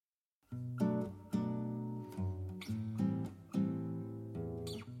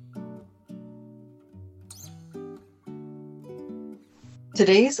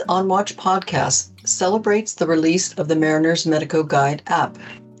Today's On Watch podcast celebrates the release of the Mariner's Medico Guide app.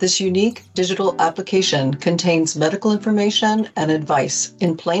 This unique digital application contains medical information and advice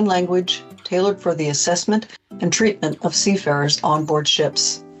in plain language, tailored for the assessment and treatment of seafarers on board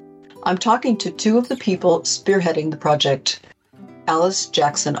ships. I'm talking to two of the people spearheading the project, Alice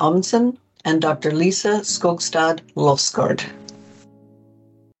Jackson Amundsen and Dr. Lisa Skogstad Lofsgaard.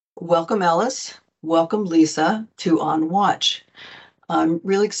 Welcome, Alice. Welcome, Lisa, to On Watch. I'm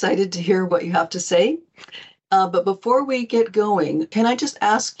really excited to hear what you have to say. But before we get going, can I just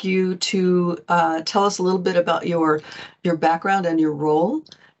ask you to tell us a little bit about your background and your role?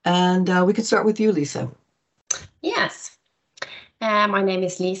 And we could start with you, Lisa. Yes. My name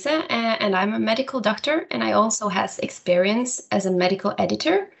is Lisa, and I'm a medical doctor, and I also have experience as a medical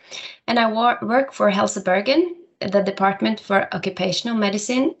editor. And I work for Helse Bergen, the Department for Occupational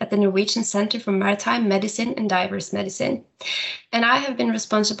Medicine at the Norwegian Center for Maritime Medicine and Divers Medicine. And I have been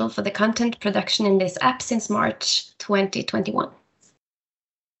responsible for the content production in this app since March 2021.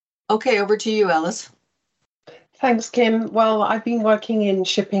 Okay, over to you, Alice. Thanks, Kim. Well, I've been working in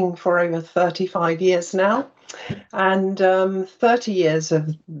shipping for over 35 years now, and 30 years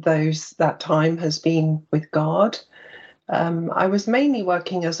of that time has been with GARD. I was mainly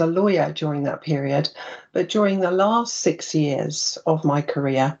working as a lawyer during that period, but during the last 6 years of my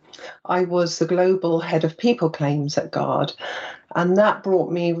career, I was the global head of people claims at GARD, and that brought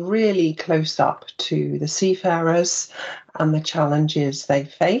me really close up to the seafarers and the challenges they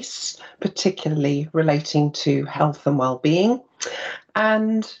face, particularly relating to health and well-being.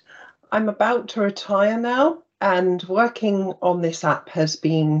 And I'm about to retire now, and working on this app has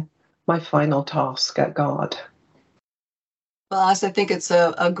been my final task at GARD. Well, Alice, I think it's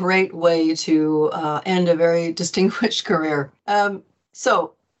a great way to end a very distinguished career. I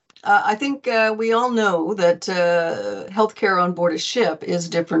think we all know that healthcare on board a ship is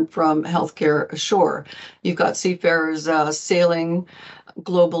different from healthcare ashore. You've got seafarers sailing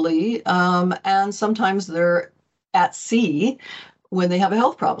globally, and sometimes they're at sea when they have a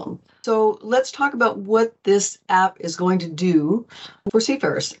health problem. So let's talk about what this app is going to do for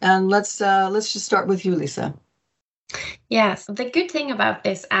seafarers. And let's just start with you, Lisa. Yes, the good thing about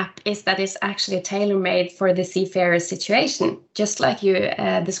this app is that it's actually tailor-made for the seafarer situation, just like you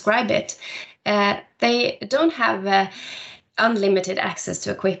describe it. They don't have unlimited access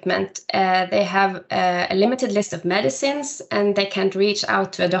to equipment. They have a limited list of medicines, and they can't reach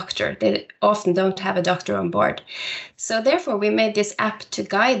out to a doctor. They often don't have a doctor on board. So therefore, we made this app to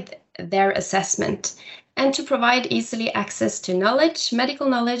guide their assessment and to provide easily access to knowledge, medical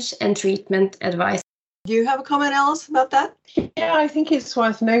knowledge, and treatment advice. Do you have a comment, Alice, about that? Yeah, I think it's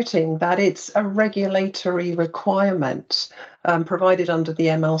worth noting that it's a regulatory requirement provided under the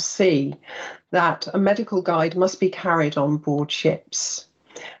MLC that a medical guide must be carried on board ships.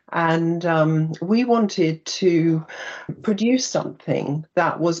 And we wanted to produce something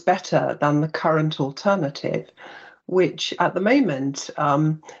that was better than the current alternative, which at the moment,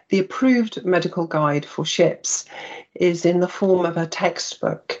 the approved medical guide for ships is in the form of a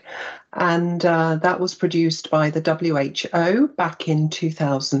textbook. And that was produced by the WHO back in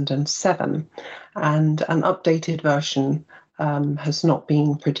 2007. And an updated version has not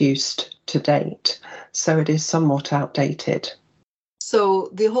been produced to date. So it is somewhat outdated. So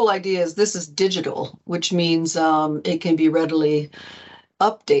the whole idea is this is digital, which means it can be readily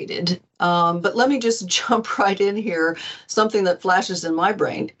updated. But let me just jump right in here. Something that flashes in my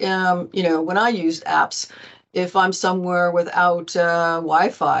brain. When I use apps, if I'm somewhere without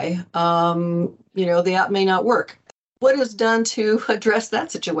Wi-Fi, the app may not work. What is done to address that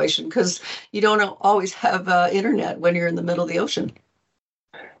situation? Because you don't always have internet when you're in the middle of the ocean.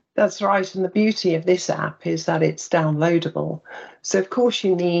 That's right. And the beauty of this app is that it's downloadable. So, of course,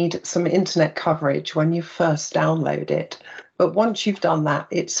 you need some internet coverage when you first download it. But once you've done that,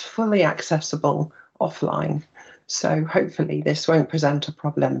 it's fully accessible offline. So hopefully this won't present a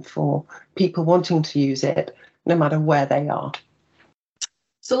problem for people wanting to use it, no matter where they are.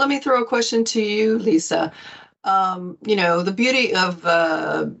 So let me throw a question to you, Lisa. The beauty of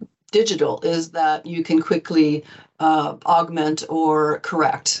digital is that you can quickly augment or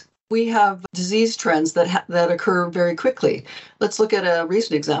correct. We have disease trends that occur very quickly. Let's look at a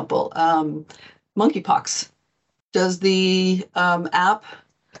recent example, monkeypox. Does the app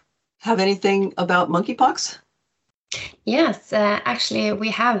have anything about monkeypox? Yes, actually we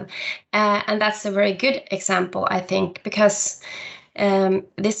have. And that's a very good example, I think, because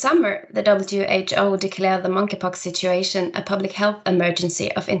this summer, the WHO declared the monkeypox situation a public health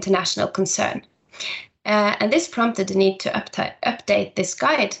emergency of international concern. And this prompted the need to update this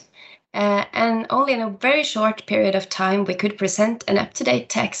guide And only in a very short period of time, we could present an up-to-date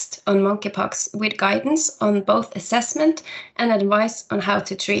text on monkeypox with guidance on both assessment and advice on how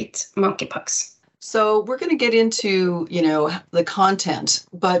to treat monkeypox. So we're going to get into, the content,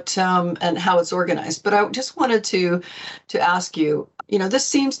 but and how it's organized. But I just wanted to ask you, this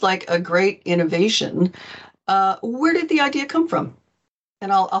seems like a great innovation. Where did the idea come from?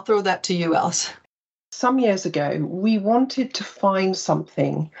 And I'll throw that to you, Alice. Some years ago, we wanted to find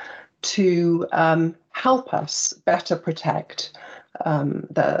something to help us better protect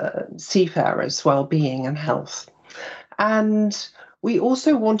the seafarers' well-being and health. And we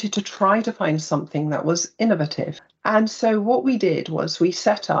also wanted to try to find something that was innovative. And so what we did was we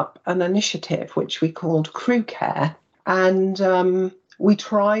set up an initiative which we called Crew Care. And we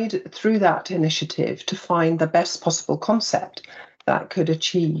tried through that initiative to find the best possible concept that could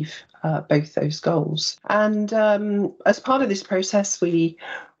achieve both those goals. And as part of this process, we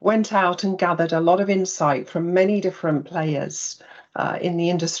went out and gathered a lot of insight from many different players in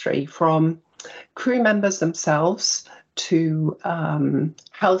the industry, from crew members themselves to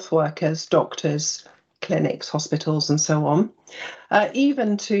health workers, doctors, clinics, hospitals, and so on,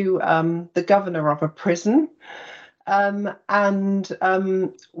 even to the governor of a prison. And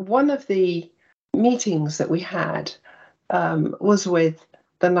one of the meetings that we had was with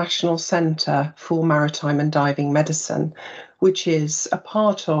the National Centre for Maritime and Diving Medicine, which is a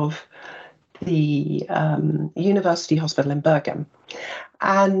part of the University Hospital in Bergen.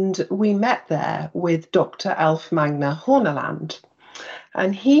 And we met there with Dr. Alf Magner Horneland.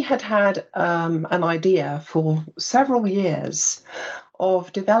 And he had an idea for several years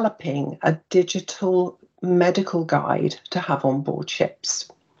of developing a digital medical guide to have on board ships.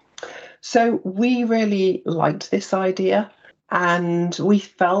 So we really liked this idea, and we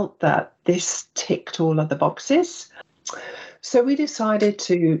felt that this ticked all of the boxes. So we decided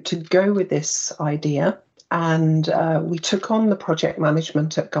to go with this idea, and we took on the project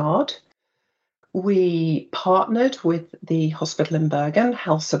management at GARD. We partnered with the hospital in Bergen,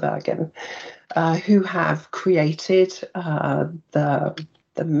 Helse Bergen, who have created the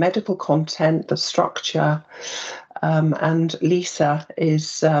medical content, the structure, and Lisa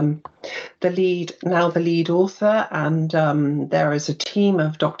is the lead author, and there is a team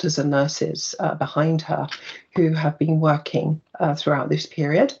of doctors and nurses behind her who have been working throughout this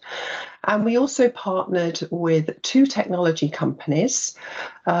period. And we also partnered with two technology companies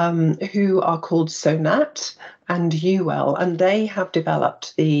who are called Sonat and UL, and they have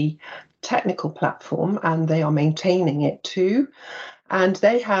developed the technical platform and they are maintaining it too. And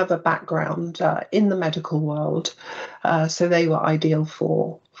they have a background in the medical world, so they were ideal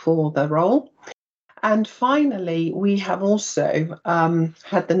for the role. And finally, we have also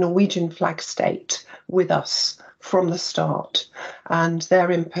had the Norwegian flag state with us from the start, and their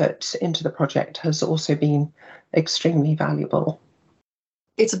input into the project has also been extremely valuable.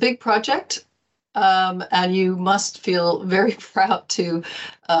 It's a big project, and you must feel very proud to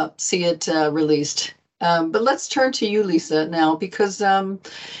see it released. But let's turn to you, Lisa, now, because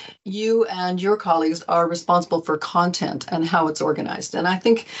you and your colleagues are responsible for content and how it's organized. And I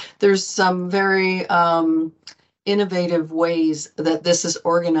think there's some very innovative ways that this is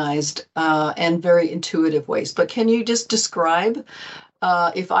organized and very intuitive ways. But can you just describe,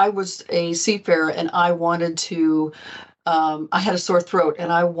 if I was a seafarer and I wanted to, I had a sore throat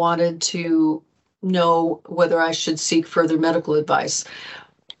and I wanted to know whether I should seek further medical advice,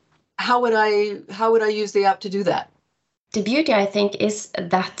 how would I use the app to do that? The beauty, I think, is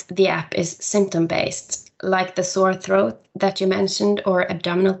that the app is symptom-based, like the sore throat that you mentioned, or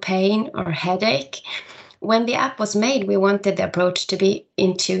abdominal pain or headache. When the app was made, we wanted the approach to be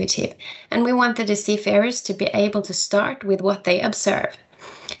intuitive, and we wanted the seafarers to be able to start with what they observe.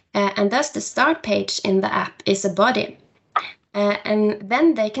 And thus the start page in the app is a body. And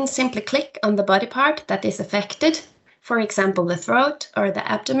then they can simply click on the body part that is affected, for example, the throat or the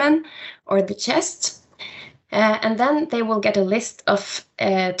abdomen or the chest. And then they will get a list of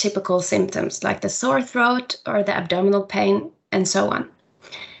typical symptoms like the sore throat or the abdominal pain and so on.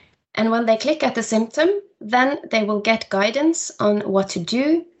 And when they click at the symptom, then they will get guidance on what to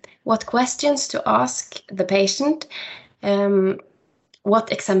do, what questions to ask the patient,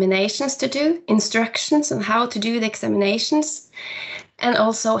 what examinations to do, instructions on how to do the examinations, and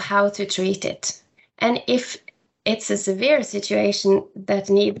also how to treat it. And if it's a severe situation that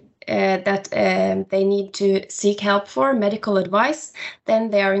they need to seek help for medical advice,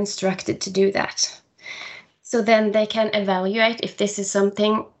 then they are instructed to do that. So then they can evaluate if this is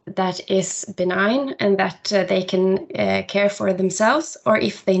something that is benign and that they can care for themselves, or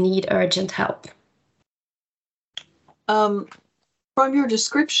if they need urgent help. From your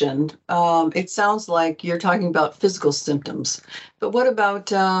description, it sounds like you're talking about physical symptoms, but what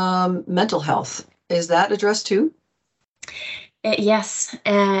about mental health? Is that addressed too? Yes,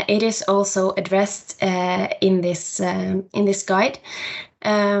 it is also addressed in this guide.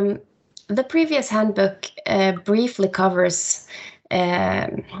 The previous handbook briefly covers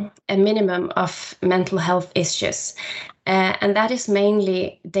a minimum of mental health issues, and that is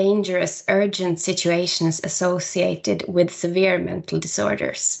mainly dangerous, urgent situations associated with severe mental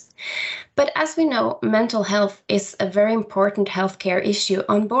disorders. But as we know, mental health is a very important healthcare issue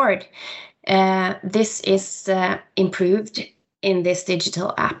on board. This is improved in this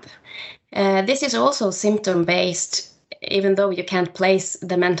digital app. This is also symptom-based. Even though you can't place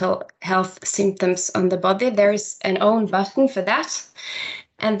the mental health symptoms on the body, there is an own button for that.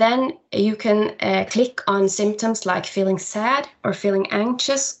 And then you can click on symptoms like feeling sad or feeling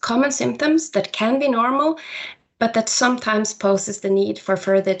anxious, common symptoms that can be normal, but that sometimes poses the need for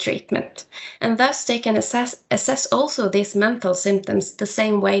further treatment. And thus they can assess also these mental symptoms the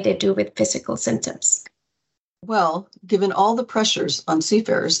same way they do with physical symptoms. Well, given all the pressures on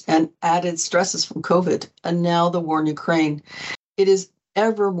seafarers and added stresses from COVID and now the war in Ukraine, it is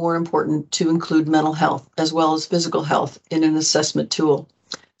ever more important to include mental health as well as physical health in an assessment tool.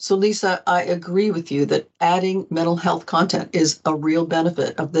 So, Lisa, I agree with you that adding mental health content is a real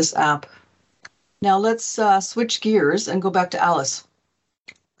benefit of this app. Now let's switch gears and go back to Alice.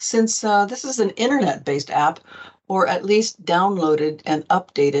 Since this is an internet-based app, or at least downloaded and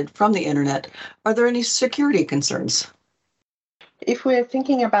updated from the internet, are there any security concerns? If we're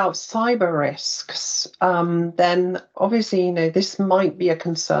thinking about cyber risks, then obviously, this might be a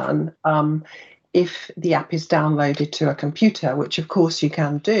concern if the app is downloaded to a computer, which of course you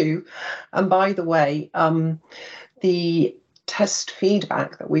can do. And by the way, the test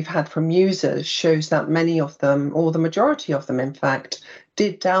feedback that we've had from users shows that many of them, or the majority of them in fact,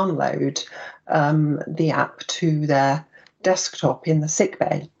 did download the app to their desktop in the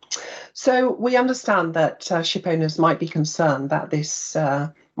sickbay. So we understand that ship owners might be concerned that this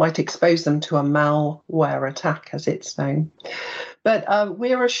might expose them to a malware attack, as it's known. But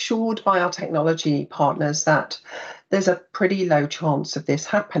we're assured by our technology partners that there's a pretty low chance of this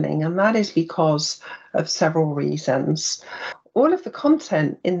happening, and that is because of several reasons. All of the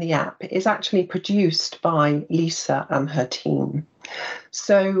content in the app is actually produced by Lisa and her team.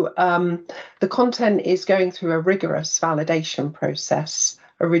 So the content is going through a rigorous validation process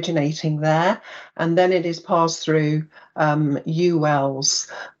originating there, and then it is passed through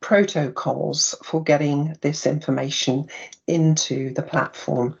UL's protocols for getting this information into the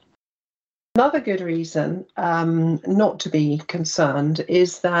platform. Another good reason not to be concerned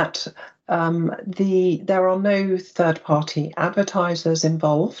is that there are no third-party advertisers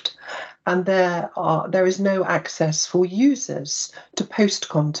involved, and there is no access for users to post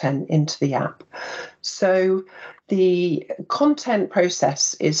content into the app. So the content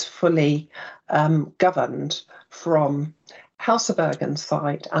process is fully governed from House of Bergen's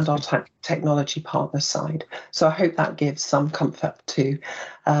side and our technology partner side. So I hope that gives some comfort to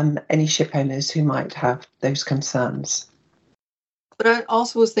any ship owners who might have those concerns. But I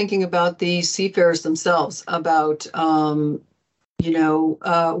also was thinking about the seafarers themselves, about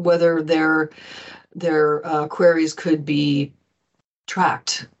whether their queries could be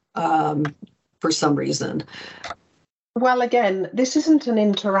tracked for some reason. Well, again, this isn't an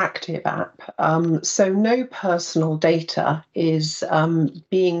interactive app, so no personal data is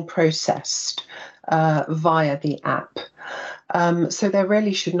being processed via the app. So there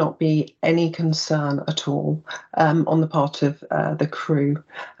really should not be any concern at all on the part of the crew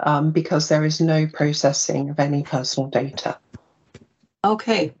because there is no processing of any personal data.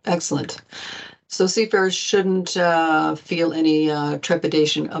 Okay, excellent. So seafarers shouldn't feel any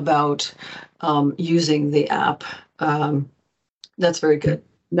trepidation about using the app. That's very good.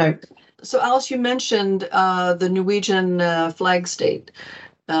 No. So Alice, you mentioned the Norwegian flag state.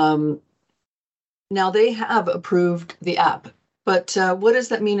 Now they have approved the app, but what does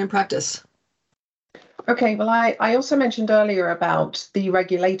that mean in practice? Okay, well, I also mentioned earlier about the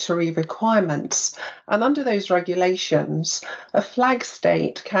regulatory requirements, and under those regulations, a flag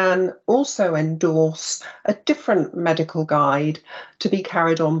state can also endorse a different medical guide to be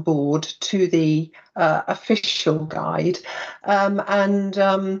carried on board to the official guide,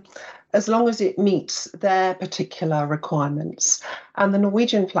 and as long as it meets their particular requirements. And the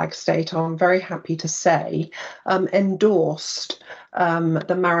Norwegian flag state, I'm very happy to say, endorsed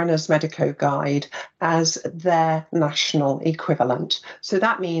the Mariners Medico Guide as their national equivalent. So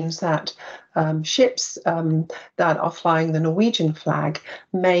that means that ships that are flying the Norwegian flag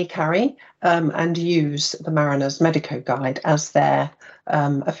may carry and use the Mariners Medico Guide as their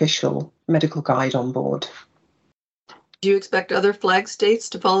official medical guide on board. Do you expect other flag states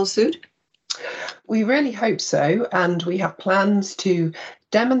to follow suit? We really hope so, and we have plans to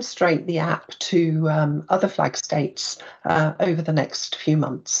demonstrate the app to other flag states over the next few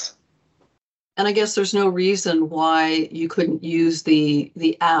months. And I guess there's no reason why you couldn't use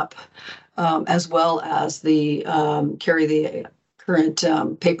the app as well as the carry the current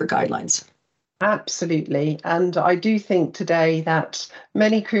paper guidelines. Absolutely. And I do think today that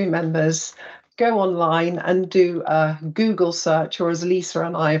many crew members go online and do a Google search, or as Lisa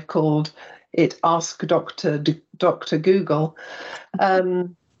and I have called it, Ask Dr. Google.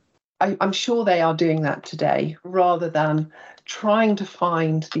 I'm sure they are doing that today, rather than trying to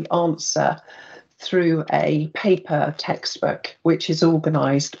find the answer through a paper textbook, which is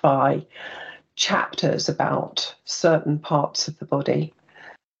organised by chapters about certain parts of the body.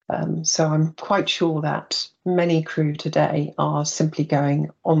 So I'm quite sure that many crew today are simply going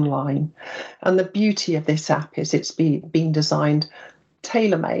online. And the beauty of this app is it's been designed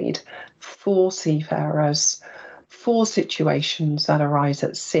tailor-made for seafarers, for situations that arise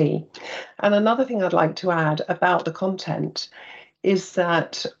at sea. And another thing I'd like to add about the content is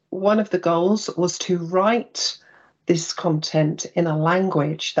that one of the goals was to write this content in a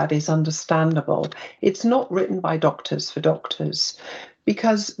language that is understandable. It's not written by doctors for doctors,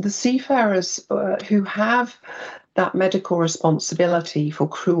 because the seafarers who have that medical responsibility for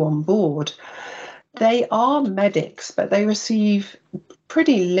crew on board, they are medics, but they receive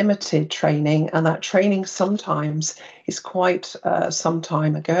pretty limited training, and that training sometimes is quite some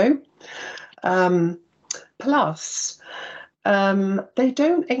time ago. Plus, they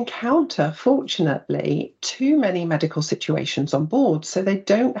don't encounter, fortunately, too many medical situations on board, so they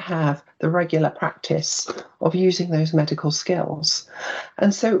don't have the regular practice of using those medical skills.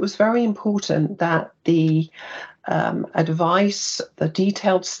 And so it was very important that the advice, the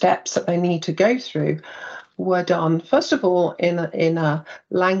detailed steps that they need to go through were done, first of all, in a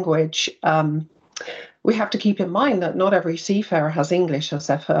language. We have to keep in mind that not every seafarer has English as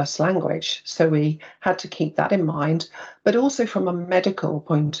their first language, so we had to keep that in mind, but also from a medical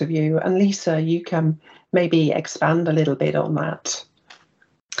point of view. And Lisa, you can maybe expand a little bit on that.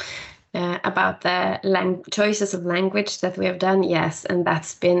 About the choices of language that we have done, yes, and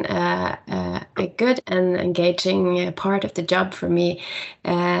that's been a good and engaging part of the job for me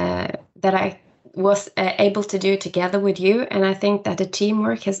that I was able to do together with you. And I think that the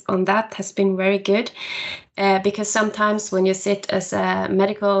teamwork has been very good, because sometimes when you sit as a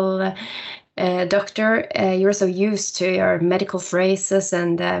medical doctor, you're so used to your medical phrases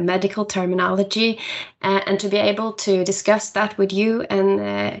and medical terminology, and to be able to discuss that with you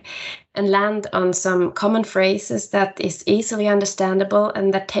and land on some common phrases that is easily understandable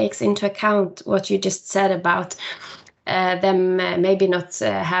and that takes into account what you just said about them maybe not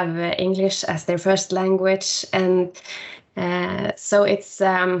have English as their first language. And so it's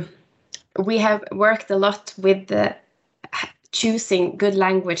we have worked a lot with choosing good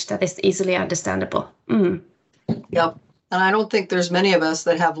language that is easily understandable. Yep. And I don't think there's many of us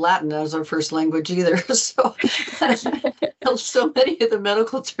that have Latin as our first language either. So, so many of the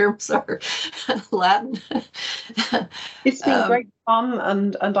medical terms are Latin. It's been great fun,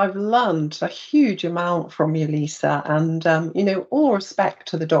 and I've learned a huge amount from you, Lisa. And all respect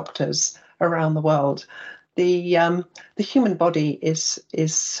to the doctors around the world. The human body is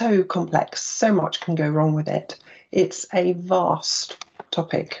so complex. So much can go wrong with it. It's a vast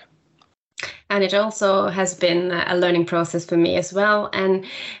topic. And it also has been a learning process for me as well. And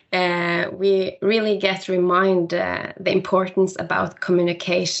we really get reminded the importance about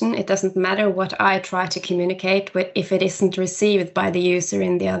communication. It doesn't matter what I try to communicate if it isn't received by the user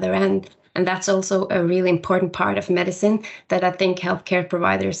in the other end. And that's also a really important part of medicine that I think healthcare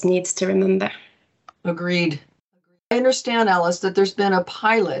providers needs to remember. Agreed. I understand, Alice, that there's been a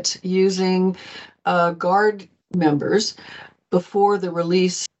pilot using Guard members before the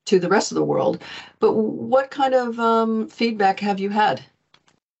release to the rest of the world. But what kind of feedback have you had?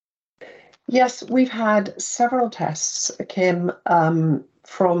 Yes, we've had several tests, Kim,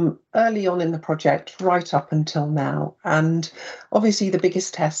 from early on in the project right up until now. And obviously the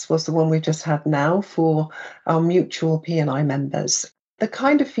biggest test was the one we just had now for our mutual P&I members. the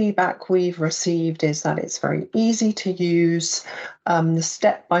kind of feedback we've received is that it's very easy to use. The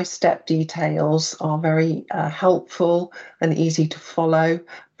step-by-step details are very helpful and easy to follow,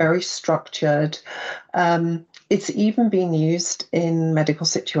 very structured. It's even been used in medical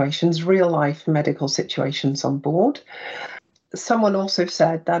situations, real-life medical situations on board. Someone also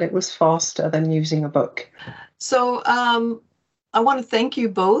said that it was faster than using a book. So I want to thank you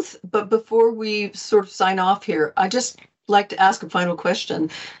both, but before we sort of sign off here, I just like to ask a final question,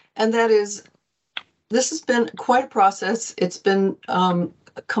 and that is, this has been quite a process. It's been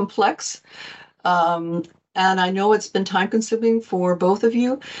complex, and I know it's been time-consuming for both of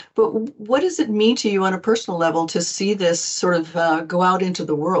you, but what does it mean to you on a personal level to see this sort of go out into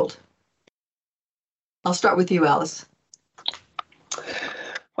the world? I'll start with you, Alice.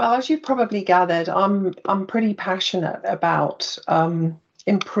 Well, as you've probably gathered, I'm pretty passionate about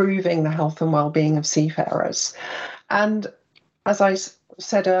improving the health and well-being of seafarers. And as I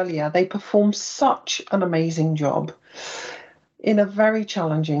said earlier, they perform such an amazing job in a very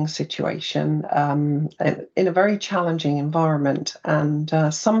challenging situation, in a very challenging environment, and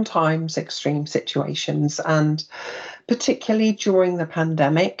sometimes extreme situations. And particularly during the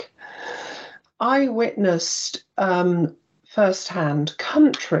pandemic, I witnessed firsthand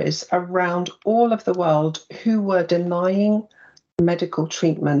countries around all of the world who were denying medical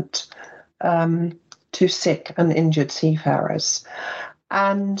treatment to sick and injured seafarers.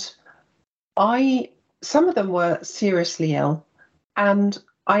 And some of them were seriously ill. And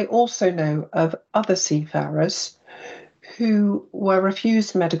I also know of other seafarers who were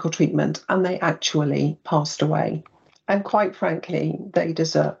refused medical treatment and they actually passed away. And quite frankly, they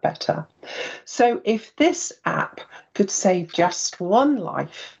deserve better. So if this app could save just one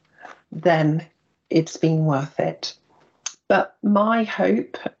life, then it's been worth it. But my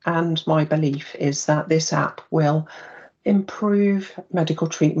hope and my belief is that this app will improve medical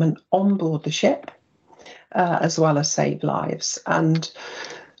treatment on board the ship, as well as save lives. And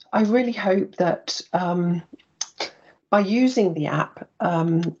I really hope that by using the app,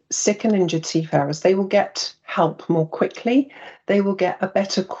 sick and injured seafarers, they will get help more quickly. They will get a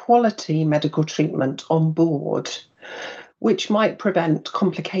better quality medical treatment on board, which might prevent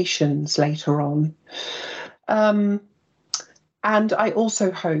complications later on. And I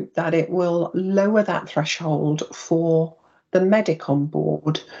also hope that it will lower that threshold for the medic on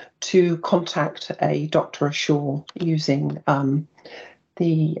board to contact a doctor ashore using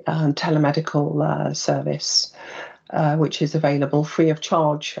the telemedical service, which is available free of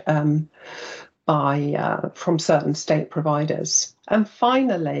charge from certain state providers. And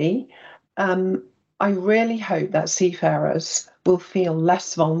finally, I really hope that seafarers will feel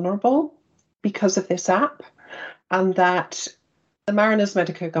less vulnerable because of this app, and that the Mariner's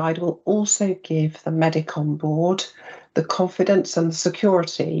Medico Guide will also give the medic on board the confidence and the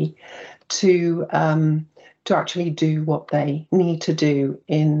security to actually do what they need to do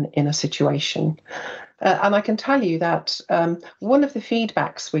in a situation. And I can tell you that one of the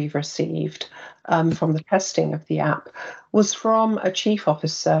feedbacks we've received from the testing of the app was from a chief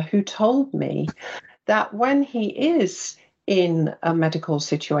officer who told me that when he is in a medical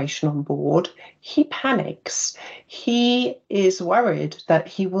situation on board, he panics. He is worried that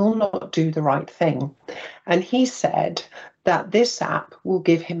he will not do the right thing. And he said that this app will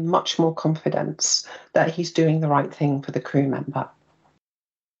give him much more confidence that he's doing the right thing for the crew member.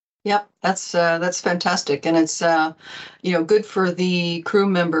 Yep, that's fantastic, and it's good for the crew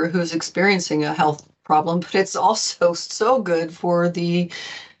member who's experiencing a health problem, but it's also so good for the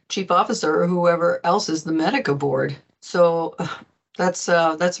chief officer or whoever else is the medic aboard. So that's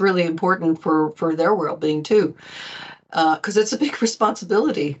really important for their well-being too, because it's a big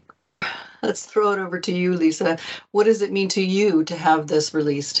responsibility. Let's throw it over to you, Lisa. What does it mean to you to have this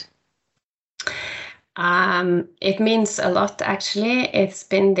released? It means a lot, actually. It's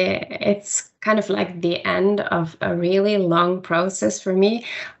kind of like the end of a really long process for me.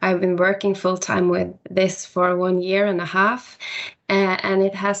 I've been working full-time with this for 1.5 years, and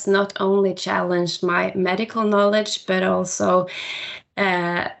it has not only challenged my medical knowledge, but also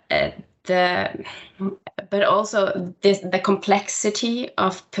the complexity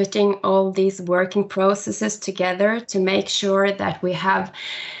of putting all these working processes together to make sure that we have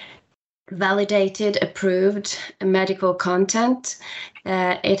validated, approved medical content.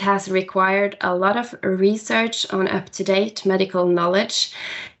 It has required a lot of research on up-to-date medical knowledge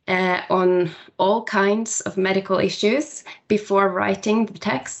on all kinds of medical issues before writing the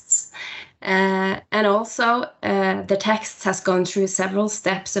texts. And also, the text has gone through several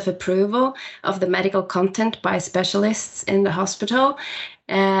steps of approval of the medical content by specialists in the hospital.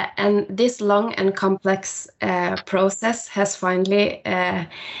 And this long and complex process has finally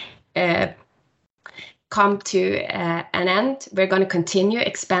come to an end. We're going to continue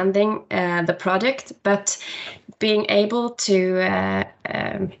expanding the product, but being able to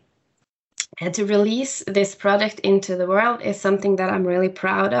release this product into the world is something that I'm really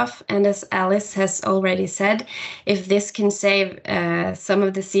proud of. And as Alice has already said, if this can save some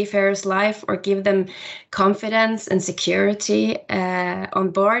of the seafarers' life or give them confidence and security on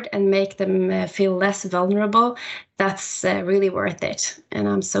board and make them feel less vulnerable, that's really worth it. And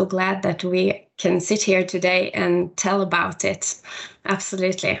I'm so glad that we can sit here today and tell about it.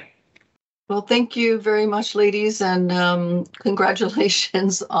 Absolutely. Well, thank you very much, ladies, and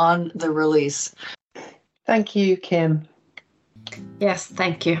congratulations on the release. Thank you, Kim. Yes,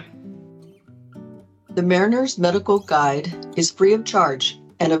 thank you. The Mariner's Medical Guide is free of charge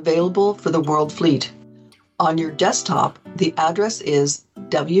and available for the World Fleet. On your desktop, the address is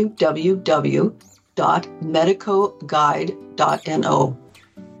www.medicoguide.no.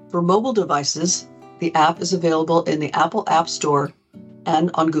 For mobile devices, the app is available in the Apple App Store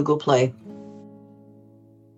and on Google Play.